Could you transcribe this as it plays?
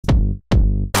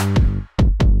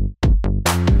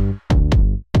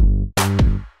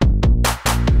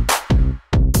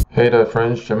Hey there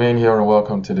friends, Jermaine here and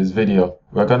welcome to this video.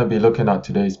 We're going to be looking at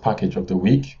today's package of the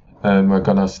week and we're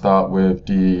going to start with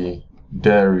the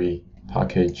Derry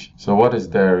package. So what is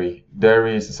Derry?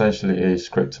 Derry is essentially a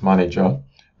script manager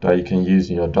that you can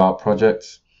use in your Dart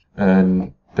projects,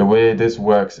 and the way this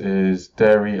works is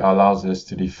Derry allows us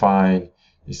to define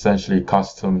essentially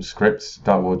custom scripts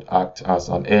that would act as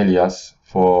an alias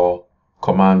for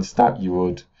commands that you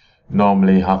would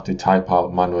normally have to type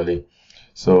out manually.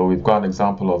 So we've got an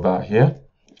example of that here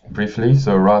briefly.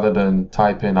 So rather than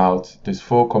typing out this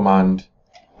full command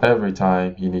every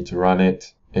time you need to run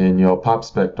it, in your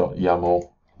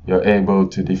pubspec.yaml, you're able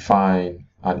to define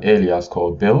an alias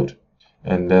called build,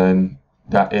 and then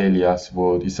that alias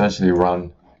would essentially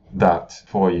run that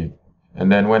for you. And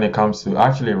then when it comes to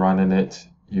actually running it,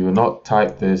 you will not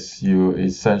type this, you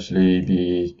essentially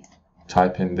be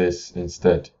typing this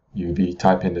instead. You'll be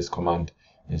typing this command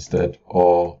instead,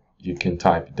 or you can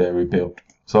type Derry build.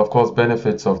 So of course,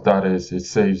 benefits of that is it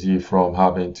saves you from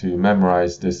having to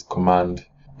memorize this command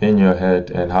in your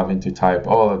head and having to type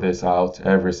all of this out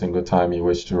every single time you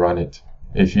wish to run it.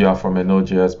 If you are from a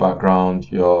Node.js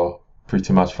background, you're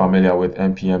pretty much familiar with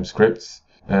npm scripts,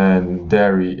 and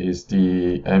Derry is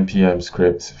the npm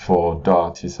script for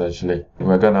Dart essentially.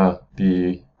 We're gonna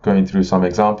be going through some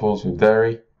examples with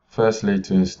Derry. Firstly,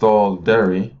 to install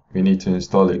Derry, we need to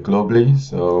install it globally,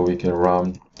 so we can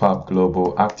run pub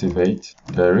global activate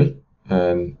Derry,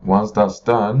 and once that's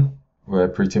done, we're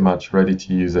pretty much ready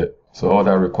to use it. So all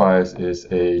that requires is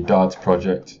a Dart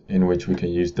project in which we can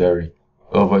use Derry.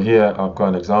 Over here, I've got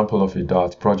an example of a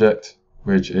Dart project,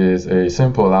 which is a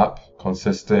simple app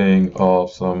consisting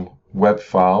of some web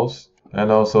files,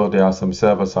 and also there are some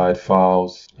server-side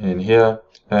files in here,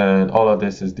 and all of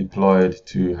this is deployed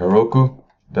to Heroku.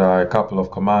 There are a couple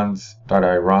of commands that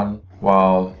I run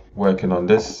while working on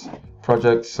this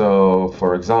project. So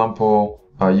for example,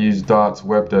 I use Dart's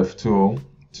web dev tool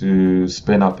to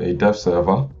spin up a dev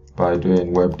server by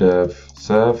doing web dev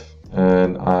serve,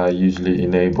 and I usually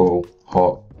enable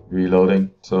hot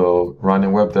reloading. So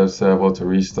running web dev server to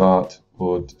restart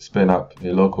would spin up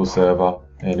a local server,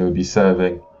 and it will be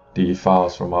serving the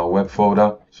files from our web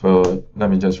folder. So let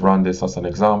me just run this as an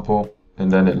example, and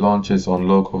then it launches on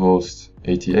localhost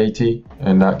 8080,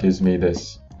 and that gives me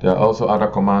this. There are also other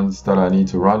commands that I need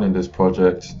to run in this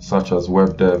project, such as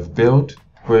webdev build,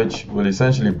 which will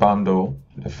essentially bundle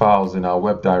the files in our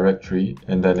web directory,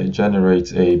 and then it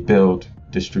generates a build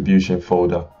distribution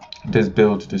folder. This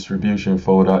build distribution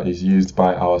folder is used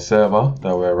by our server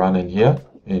that we're running here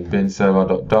in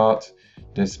binserver.dart.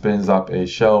 This spins up a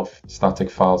shelf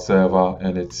static file server,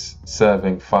 and it's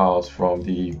serving files from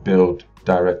the build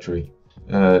directory.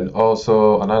 And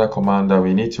also another command that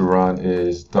we need to run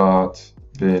is dart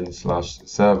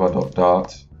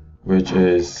bin/server.dart, which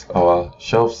is our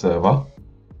shelf server.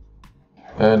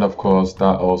 And of course,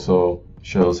 that also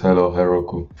shows hello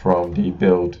Heroku from the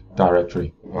build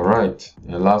directory. Alright,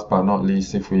 and last but not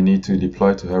least, if we need to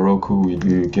deploy to Heroku, we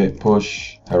do git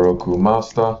push Heroku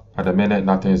master. At the minute,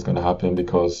 nothing is going to happen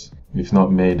because we've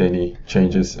not made any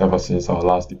changes ever since our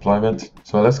last deployment.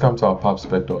 So let's come to our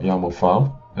pubspec.yaml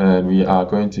file, and we are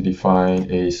going to define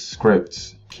a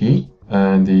script key.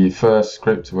 And the first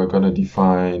script we're going to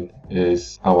define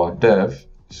is our dev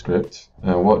script.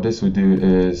 And what this will do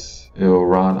is it will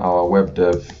run our web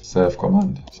dev serve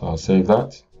command. So I'll save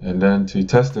that. And then to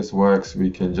test this works, we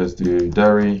can just do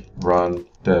Derry run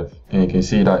dev. And you can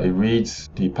see that it reads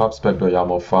the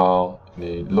pubspec.yaml file, and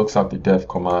it looks up the dev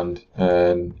command,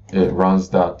 and it runs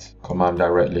that command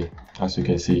directly, as you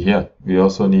can see here. We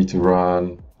also need to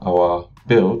run our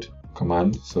build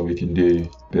command, so we can do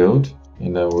build,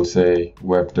 and then we'll say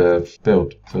webdev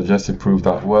build. So just to prove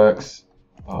that works,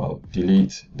 I'll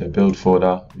delete the build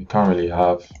folder we currently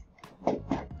have,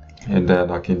 and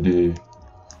then I can do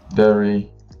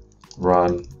Derry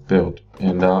run build,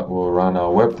 and that will run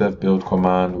our webdev build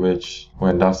command, which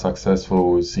when that's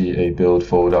successful, we'll see a build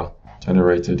folder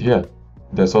generated here.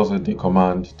 There's also the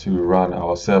command to run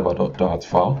our server.dart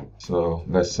file. So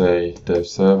let's say dev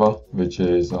server, which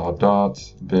is our dart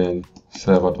bin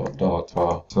server.dart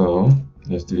file. So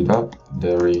let's do that.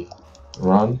 Derry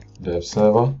run dev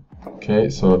server. Okay,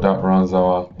 so that runs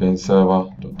our bin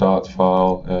server.dart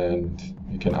file, and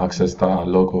you can access that at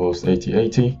localhost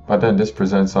 8080. But then this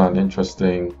presents an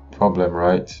interesting problem,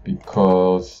 right?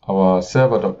 Because our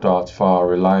server.dart file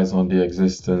relies on the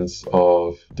existence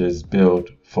of this build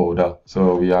folder.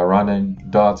 So we are running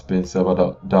dart bin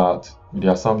server.dart with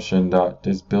the assumption that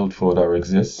this build folder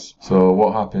exists. So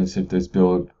what happens if this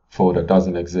build folder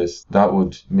doesn't exist? That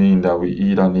would mean that we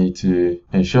either need to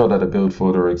ensure that the build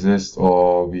folder exists,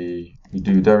 or we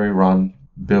do Derry run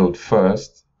build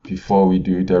first before we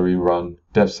do Derry run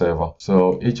dev server.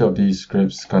 So each of these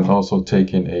scripts can also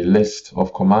take in a list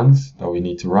of commands that we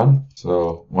need to run.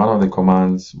 So one of the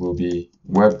commands will be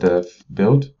web dev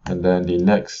build, and then the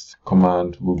next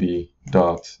command will be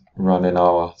dart running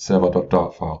our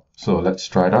server.dart file. So let's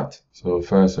try that. So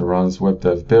first it runs web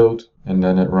dev build, and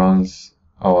then it runs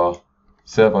our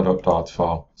server.dart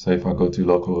file. So if I go to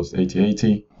localhost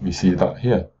 8080, we see that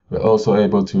here. We're also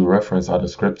able to reference other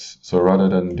scripts. So rather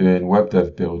than doing web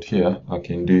dev build here, I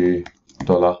can do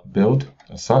 $build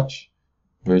as such,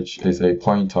 which is a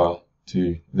pointer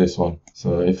to this one.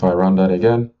 So if I run that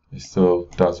again, it still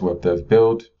does web dev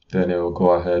build, then it will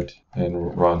go ahead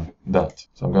and run that.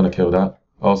 So I'm going to kill that.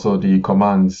 Also, the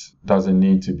commands doesn't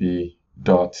need to be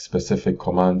Dart specific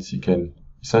commands. You can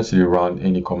essentially run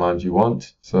any command you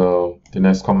want. So the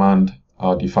next command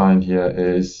I'll define here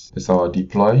is our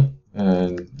deploy,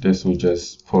 and this will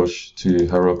just push to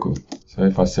Heroku. So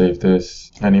if I save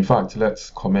this, and in fact, let's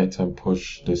commit and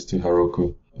push this to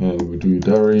Heroku, and we do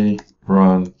Derry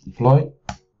run deploy,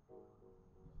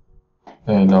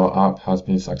 and our app has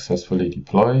been successfully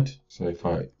deployed. So if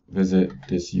I visit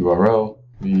this URL,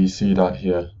 we see that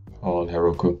here on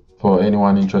Heroku. For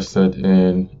anyone interested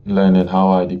in learning how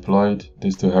I deployed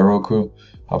this to Heroku,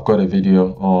 I've got a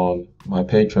video on my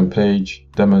Patreon page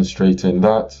demonstrating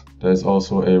that. There's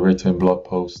also a written blog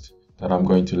post that I'm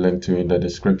going to link to in the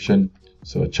description,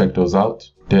 so check those out.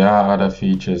 There are other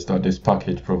features that this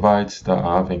package provides that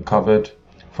I haven't covered.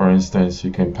 For instance,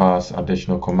 you can pass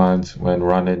additional commands when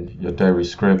running your Derry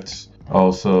scripts.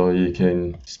 Also, you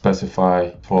can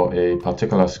specify for a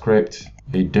particular script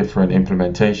a different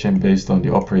implementation based on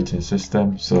the operating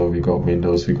system. So we got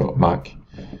Windows, we got Mac.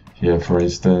 Here, for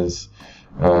instance,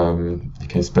 you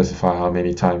can specify how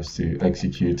many times to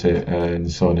execute it, and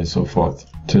so on and so forth.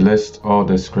 To list all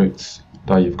the scripts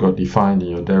that you've got defined in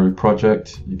your Derry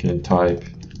project, you can type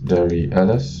Derry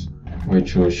ls,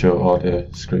 which will show all the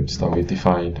scripts that we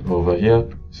defined over here.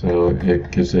 So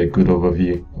it gives a good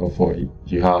overview of what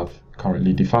you have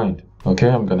currently defined. Okay,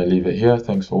 I'm going to leave it here.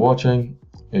 Thanks for watching.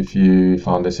 If you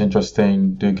found this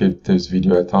interesting, do give this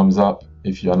video a thumbs up.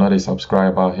 If you are not a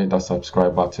subscriber, hit that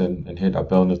subscribe button and hit that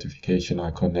bell notification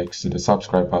icon next to the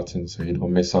subscribe button so you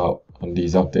don't miss out on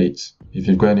these updates. If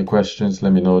you've got any questions,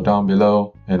 let me know down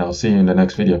below, and I'll see you in the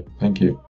next video. Thank you.